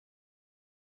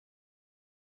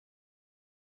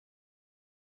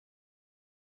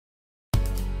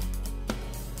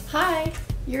Hi,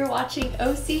 you're watching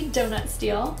OC Donut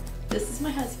Steal. This is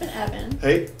my husband, Evan.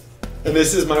 Hey, and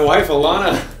this is my wife,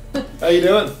 Alana. How you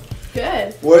doing?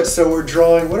 Good. So we're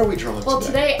drawing, what are we drawing Well,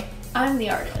 today? I'm the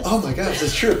artist. Oh my gosh,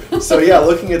 that's true. So yeah,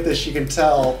 looking at this, you can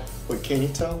tell, what can you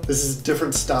tell? This is a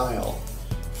different style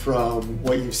from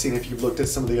what you've seen if you've looked at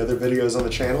some of the other videos on the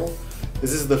channel.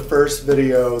 This is the first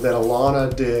video that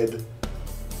Alana did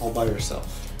all by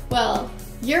herself. Well,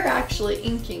 you're actually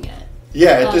inking it.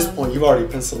 Yeah, at this point, you've already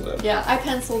penciled it. Yeah, I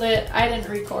penciled it. I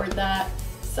didn't record that.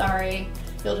 Sorry.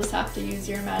 You'll just have to use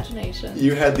your imagination.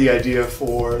 You had the idea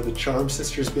for the Charm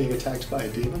Sisters being attacked by a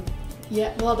demon?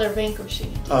 Yeah, well, they're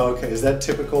vanquishing. Oh, okay. Is that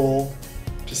typical,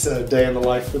 just a day in the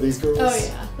life for these girls? Oh,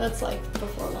 yeah. That's like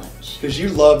before lunch. Because you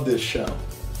love this show.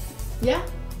 Yeah.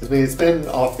 I mean, it's been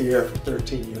off the air for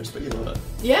 13 years, but you love it.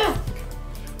 Yeah.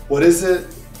 What is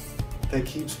it that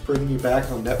keeps bringing you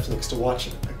back on Netflix to watch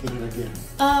it again and again?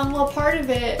 Well, part of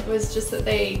it was just that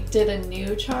they did a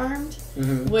new Charmed,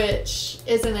 which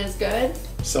isn't as good.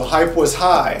 So hype was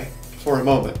high for a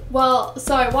moment. Well,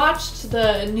 so I watched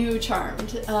the new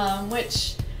Charmed,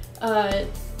 which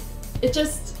it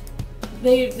just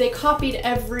they copied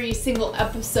every single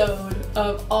episode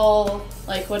of all,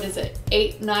 like, what is it,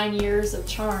 8-9 years of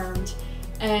Charmed,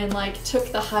 and like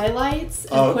took the highlights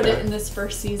and put it in this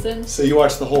first season. So you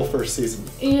watched the whole first season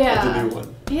of the new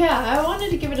one. Yeah, I wanted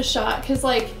to give it a shot because,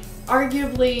 like,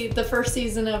 arguably the first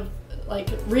season of like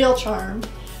real Charmed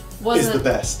wasn't the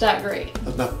best. That great.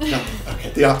 No, okay,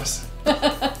 the opposite.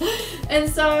 And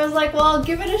so I was like, well, I'll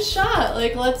give it a shot.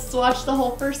 Like, let's watch the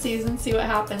whole first season, see what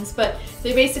happens. But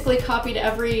they basically copied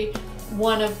every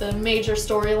one of the major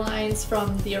storylines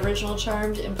from the original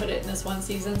Charmed and put it in this one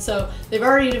season. So they've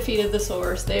already defeated the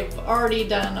Source. They've already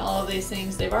done all of these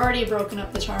things. They've already broken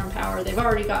up the Charm power. They've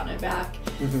already gotten it back.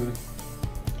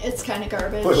 It's kind of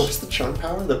garbage. Wait, what's the Charm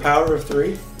power? The power of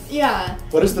 3? Yeah.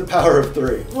 What is the power of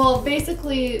 3? Well,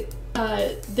 basically,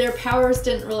 their powers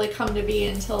didn't really come to be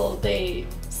until they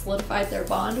solidified their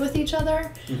bond with each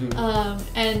other.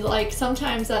 And like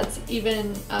sometimes that's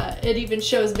even, it even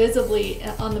shows visibly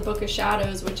on the Book of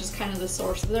Shadows, which is kind of the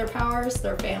source of their powers,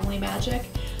 their family magic.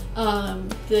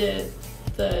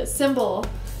 The symbol,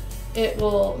 it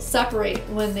will separate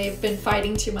when they've been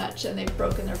fighting too much and they've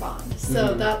broken their bond.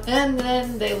 So that, and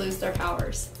then they lose their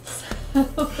powers.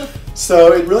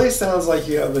 So it really sounds like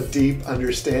you have a deep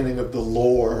understanding of the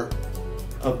lore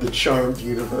of the Charmed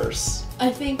universe.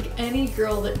 I think any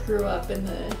girl that grew up in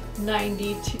the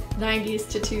 90s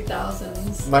to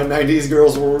 2000s. My 90s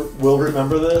girls will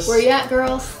remember this. Where you at,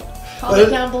 girls? Comment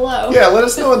down below. Yeah, let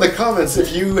us know in the comments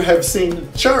if you have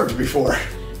seen Charmed before.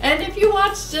 And if you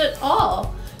watched it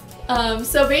all.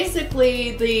 So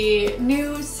basically, the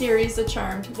new series of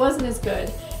Charmed wasn't as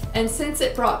good. And since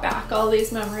it brought back all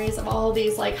these memories of all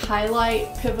these like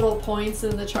highlight pivotal points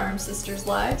in the Charm sisters'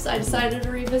 lives, I decided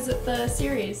to revisit the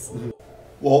series.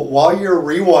 Well, while you're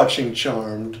rewatching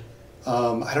Charmed,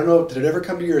 I don't know, did it ever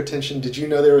come to your attention, did you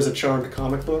know there was a Charmed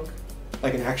comic book?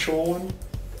 Like an actual one?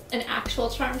 An actual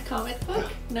Charmed comic book?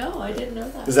 No, I didn't know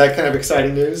that. Is that kind of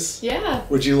exciting news? Yeah.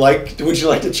 Would you like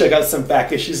to check out some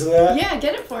back issues of that? Yeah,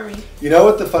 get it for me. You know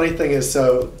what the funny thing is?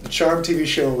 So the Charmed TV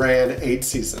show ran 8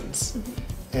 seasons.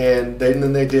 And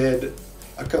then they did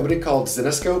a company called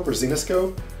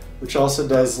Zenescope, which also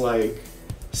does like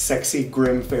sexy,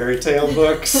 grim fairy tale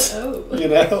books. You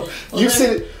know, well, you've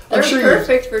seen. I'm sure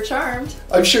perfect for Charmed.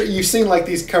 I'm sure you've seen like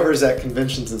these covers at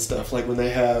conventions and stuff. Like when they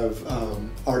have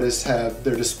artists have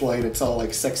their display and it's all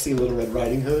like sexy Little Red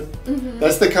Riding Hood.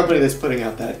 That's the company that's putting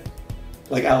out that,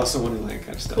 like Alice in Wonderland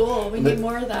kind of stuff. Cool. We need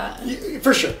more of that.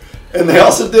 For sure. And they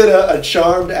also did a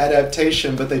Charmed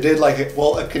adaptation, but they did like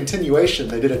a continuation.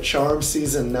 They did a Charmed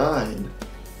season 9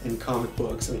 in comic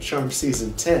books and a Charmed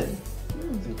season 10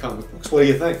 in comic books. What do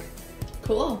you think?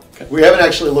 Cool. Okay. We haven't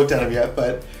actually looked at them yet,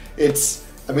 but it's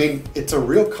a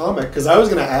real comic. Because I was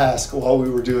going to ask while we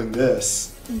were doing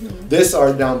this, this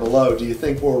art down below, do you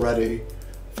think we're ready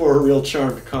for a real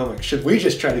Charmed comic? Should we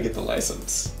just try to get the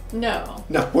license? No.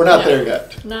 No, we're not there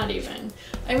yet. Not even.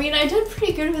 I mean, I did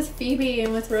pretty good with Phoebe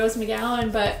and with Rose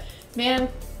McGowan, but man,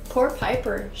 poor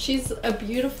Piper. She's a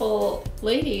beautiful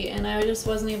lady, and I just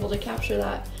wasn't able to capture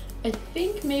that. I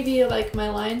think maybe like my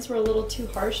lines were a little too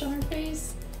harsh on her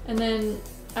face, and then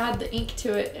add the ink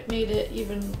to it, it made it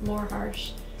even more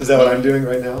harsh. Is that what I'm doing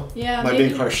right now? Yeah. Am I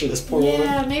being harsh to this poor woman?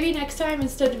 Yeah, maybe next time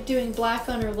instead of doing black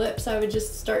on her lips, I would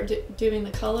just start doing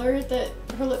the color that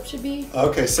her lip should be.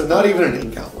 Okay, so not even an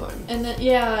ink outline. And then,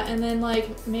 yeah, and then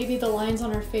like maybe the lines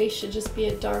on her face should just be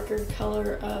a darker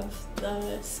color of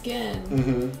the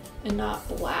skin and not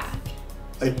black.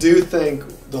 I do think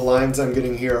the lines I'm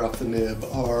getting here off the nib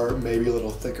are maybe a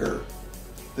little thicker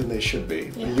than they should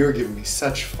be. Yeah. You're giving me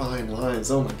such fine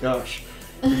lines. Oh my gosh.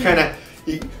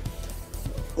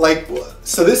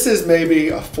 So this is maybe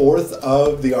a fourth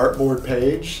of the artboard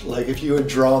page. Like if you had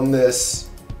drawn this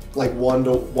like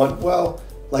 1:1, well,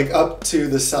 like up to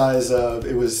the size of,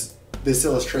 it was this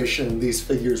illustration, these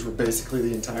figures were basically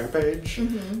the entire page.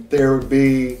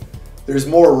 There's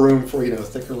more room for, you know,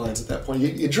 thicker lines at that point.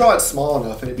 You draw it small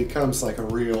enough and it becomes like a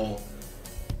real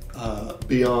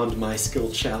beyond my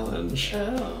skill challenge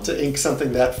to ink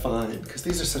something that fine, because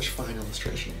these are such fine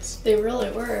illustrations. They really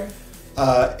were.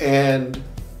 And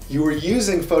you were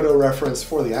using photo reference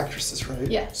for the actresses, right?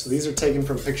 Yes. So these are taken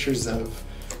from pictures of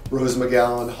Rose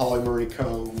McGowan, Holly Marie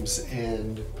Combs,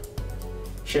 and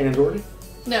Shannon Doherty?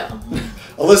 No.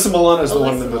 Alyssa Milano is the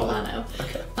one in the middle. Milano.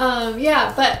 Okay.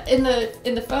 Yeah, but in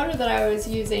the photo that I was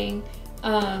using,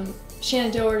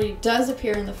 Shannon Doherty does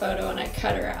appear in the photo, and I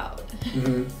cut her out.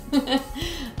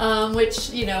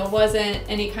 Which, you know, wasn't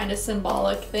any kind of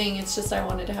symbolic thing. It's just I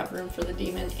wanted to have room for the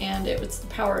demon, and it was the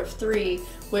power of 3,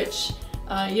 which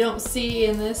you don't see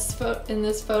in this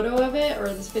photo of it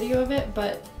or this video of it,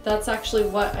 but that's actually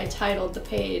what I titled the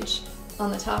page.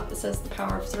 On the top it says the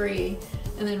power of 3,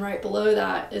 and then right below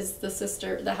that is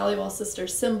the Halliwell sister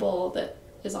symbol that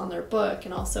is on their book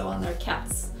and also on their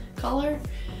cat's collar.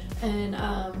 And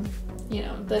you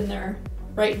know, then they're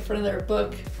right in front of their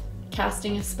book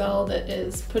casting a spell that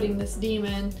is putting this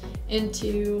demon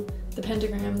into the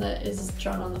pentagram that is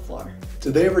drawn on the floor.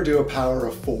 Did they ever do a power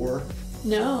of 4?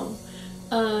 No.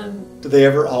 Did they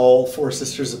ever all 4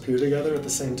 sisters appear together at the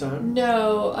same time?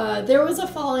 No. There was a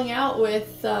falling out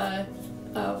with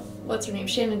what's her name,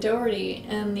 Shannon Doherty,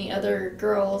 and the other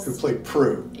girls who played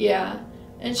Prue. Yeah,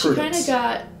 and she kind of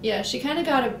got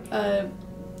a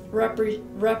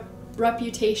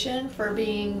reputation for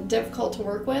being difficult to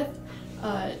work with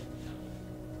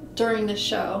during the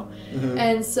show.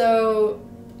 And so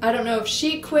I don't know if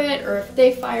she quit or if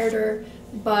they fired her,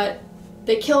 but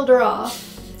they killed her off.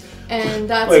 And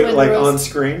that's when like on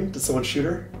screen? Did someone shoot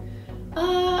her?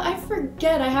 I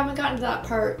forget. I haven't gotten to that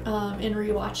part in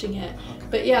rewatching it. Okay.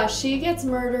 But yeah, she gets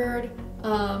murdered.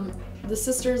 The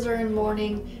sisters are in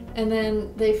mourning, and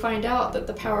then they find out that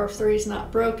the power of 3 is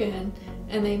not broken,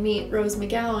 and they meet Rose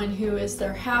McGowan, who is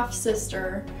their half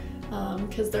sister,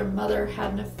 because their mother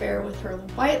had an affair with her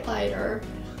white lighter,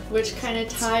 which kind of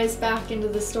ties back into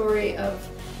the story of,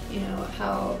 you know,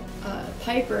 how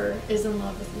Piper is in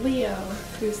love with Leo,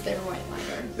 who's their white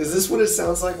lighter. Is this what it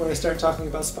sounds like when I start talking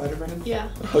about Spider-Man? Yeah.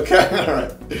 Okay, all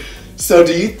right. So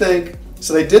do you think,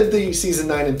 so they did the season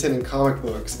 9 and 10 in comic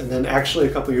books, and then actually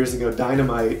a couple years ago,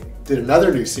 Dynamite did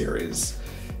another new series.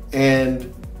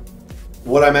 And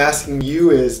what I'm asking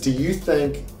you is, do you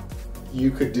think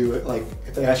you could do it, like,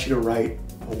 if they asked you to write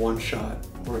a one-shot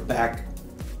or a backup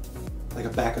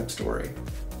story,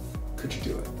 could you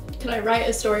do it? Could I write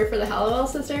a story for the Halliwell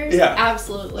sisters? Yeah.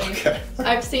 Absolutely. Okay.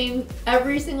 I've seen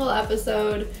every single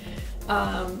episode.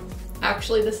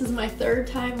 Actually, this is my 3rd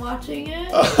time watching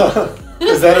it.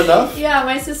 Is that enough? Yeah,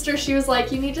 my sister, she was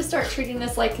like, you need to start treating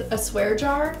this like a swear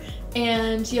jar,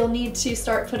 and you'll need to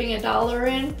start putting $1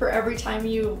 in for every time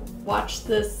you watch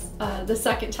this the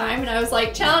 2nd time. And I was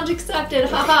like, challenge accepted,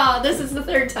 haha, this is the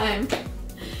 3rd time.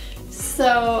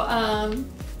 So,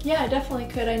 yeah, I definitely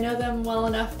could. I know them well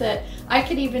enough that I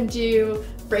could even do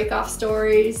break-off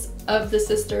stories of the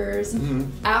sisters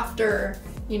after,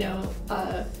 you know,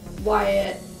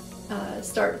 Wyatt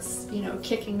starts, you know,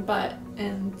 kicking butt,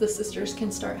 and the sisters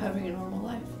can start having a normal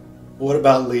life. What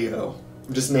about Leo?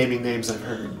 I'm just naming names I've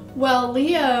heard. Well,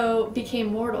 Leo became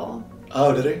mortal.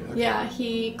 Oh, did he? Okay. Yeah,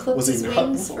 he clipped his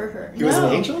wings for her. He was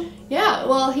an angel? Yeah,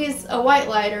 well, he's a white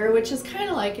lighter, which is kind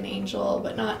of like an angel,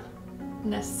 but not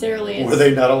necessarily. Were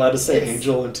they not allowed to say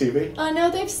angel on TV?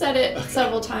 No, they've said it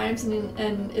several times,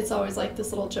 and it's always like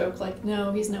this little joke, like,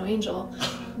 no, he's no angel.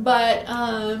 But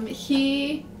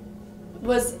he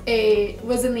was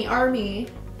in the army,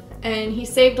 and he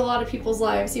saved a lot of people's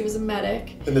lives. He was a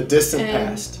medic. In the distant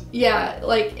past? Yeah,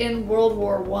 like in World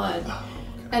War I. Oh, okay.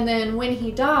 And then when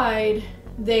he died,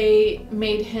 they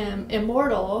made him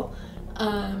immortal,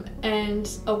 and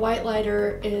a white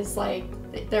lighter is like,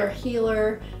 they're a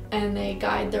healer, and they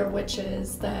guide their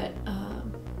witches that,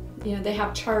 you know, they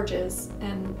have charges,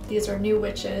 and these are new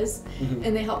witches,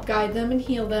 and they help guide them and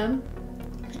heal them.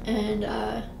 And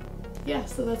yeah,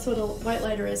 so that's what a white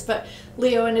lighter is. But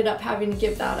Leo ended up having to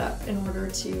give that up in order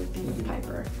to be with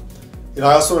Piper. You know,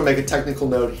 I also want to make a technical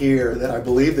note here that I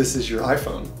believe this is your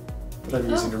iPhone that I'm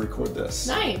using to record this.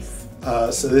 Nice.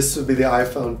 So this would be the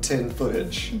iPhone 10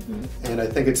 footage, and I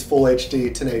think it's full HD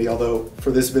 1080, although for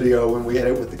this video, when we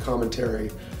edit with the commentary,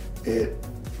 it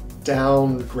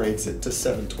downgrades it to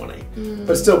 720,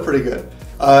 but still pretty good.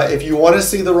 If you want to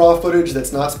see the raw footage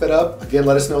that's not sped up, again,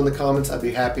 let us know in the comments. I'd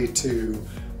be happy to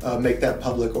make that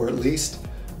public, or at least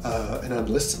an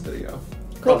unlisted video.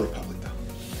 Cool. Probably public though.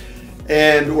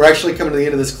 And we're actually coming to the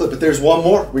end of this clip, but there's one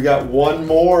more. We got one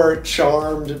more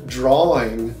charmed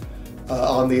drawing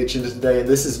on the agenda today, and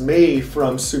this is me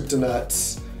from soup to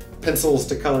nuts, pencils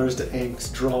to colors to inks,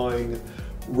 drawing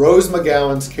Rose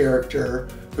McGowan's character,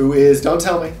 who is, don't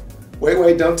tell me,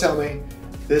 wait, don't tell me,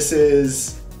 this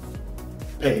is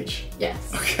Paige.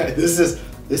 Yes. Okay, this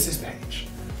is Paige.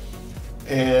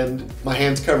 And my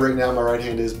hand's covering now, my right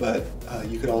hand is, but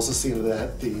you could also see into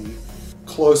that the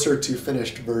closer to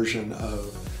finished version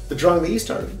of the drawing that you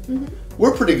started. Mm-hmm.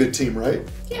 We're a pretty good team, right?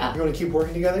 Yeah. You want to keep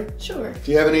working together? Sure.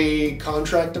 Do you have any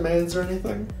contract demands or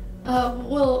anything?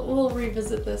 We'll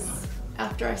revisit this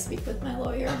after I speak with my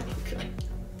lawyer. Okay.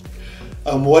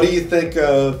 What do you think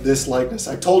of this likeness?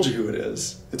 I told you who it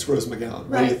is. It's Rose McGowan.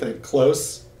 What do you think?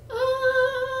 Close?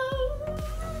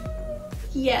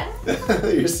 Yeah.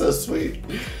 You're so sweet.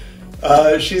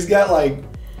 She's got like,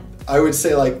 I would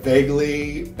say like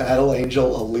vaguely Battle Angel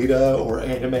Alita or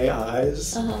anime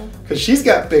eyes. Because she's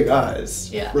got big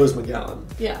eyes, yeah. Rose McGowan.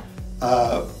 Yeah.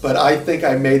 But I think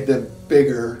I made them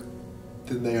bigger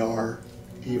than they are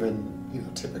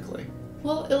even, typically.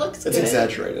 Well, it looks good. It's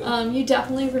exaggerated. You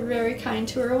definitely were very kind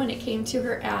to her when it came to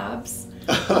her abs.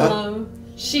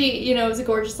 She, is a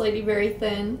gorgeous lady, very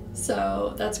thin,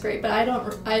 so that's great. But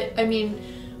I mean,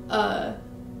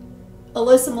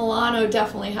 Alyssa Milano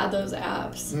definitely had those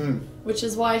abs, which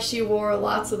is why she wore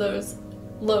lots of those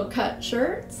low-cut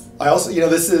shirts. I also,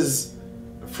 this is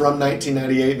from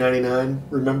 1998, 99.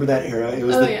 Remember that era? It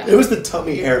was it was the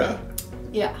tummy era.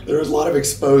 Yeah. There was a lot of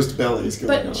exposed bellies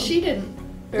going on. But she didn't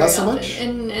very Not so often. much?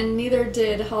 And neither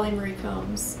did Holly Marie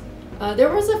Combs.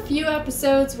 There was a few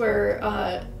episodes where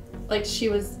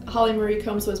Holly Marie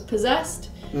Combs was possessed,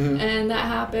 and that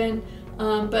happened.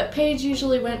 But Paige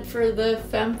usually went for the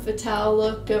femme fatale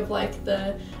look of like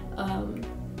the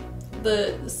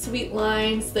sweet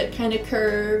lines that kind of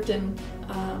curved, and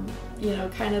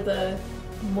kind of the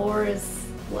more is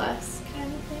less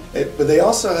kind of thing. But they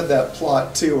also had that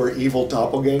plot too, where evil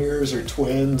doppelgangers or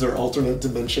twins or alternate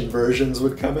dimension versions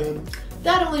would come in.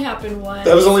 That only happened once.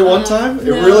 That was only one time? It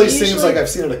no, really seems like I've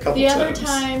seen it a couple times. The other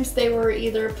times they were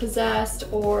either possessed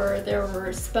or there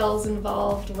were spells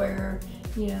involved where,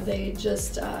 they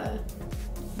just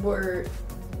were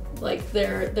like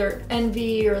their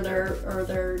envy or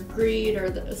their greed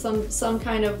or some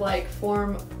kind of like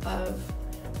form of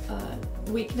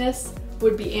weakness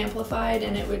would be amplified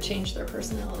and it would change their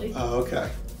personality. Oh, okay.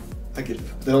 I get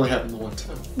it. That only happened the one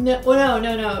time.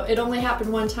 No. It only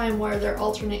happened one time where their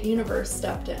alternate universe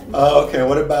stepped in. Oh, okay.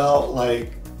 What about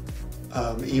like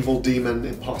evil demon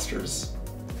imposters?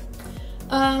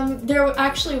 There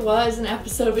actually was an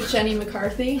episode with Jenny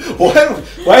McCarthy.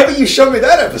 Why haven't you shown me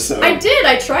that episode? I did.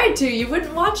 I tried to. You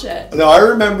wouldn't watch it. No, I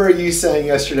remember you saying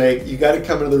yesterday, you got to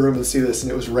come into the room and see this,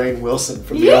 and it was Rainn Wilson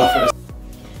from The Office.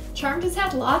 Charmed has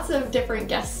had lots of different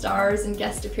guest stars and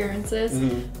guest appearances,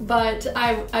 but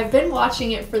I've been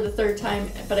watching it for the third time,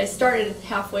 but I started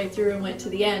halfway through and went to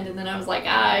the end, and then I was like,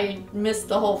 I missed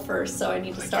the whole first, so I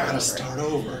need to start over. Start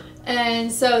over.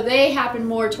 And so they happen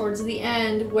more towards the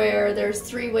end, where there's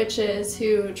three witches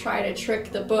who try to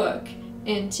trick the book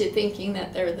into thinking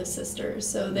that they're the sisters.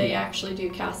 So they actually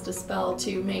do cast a spell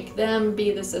to make them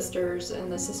be the sisters,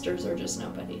 and the sisters are just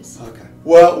nobodies. Okay.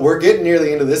 Well, we're getting near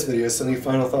the end of this video, so any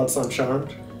final thoughts on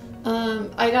Charmed?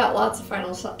 I got lots of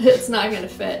final thoughts. It's not going to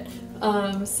fit.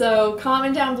 So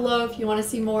comment down below if you want to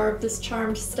see more of this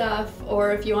Charmed stuff,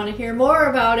 or if you want to hear more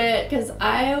about it, because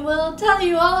I will tell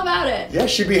you all about it. Yeah,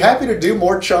 she'd be happy to do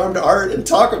more Charmed art and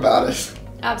talk about it.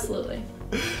 Absolutely.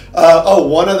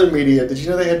 One other media. Did you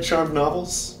know they had Charmed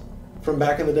novels from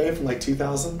back in the day, from like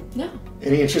 2000? No.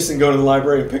 Any interest in going to the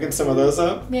library and picking some of those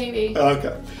up? Maybe.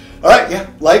 Okay. All right, yeah.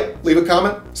 Leave a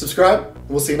comment, subscribe, and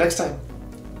we'll see you next time.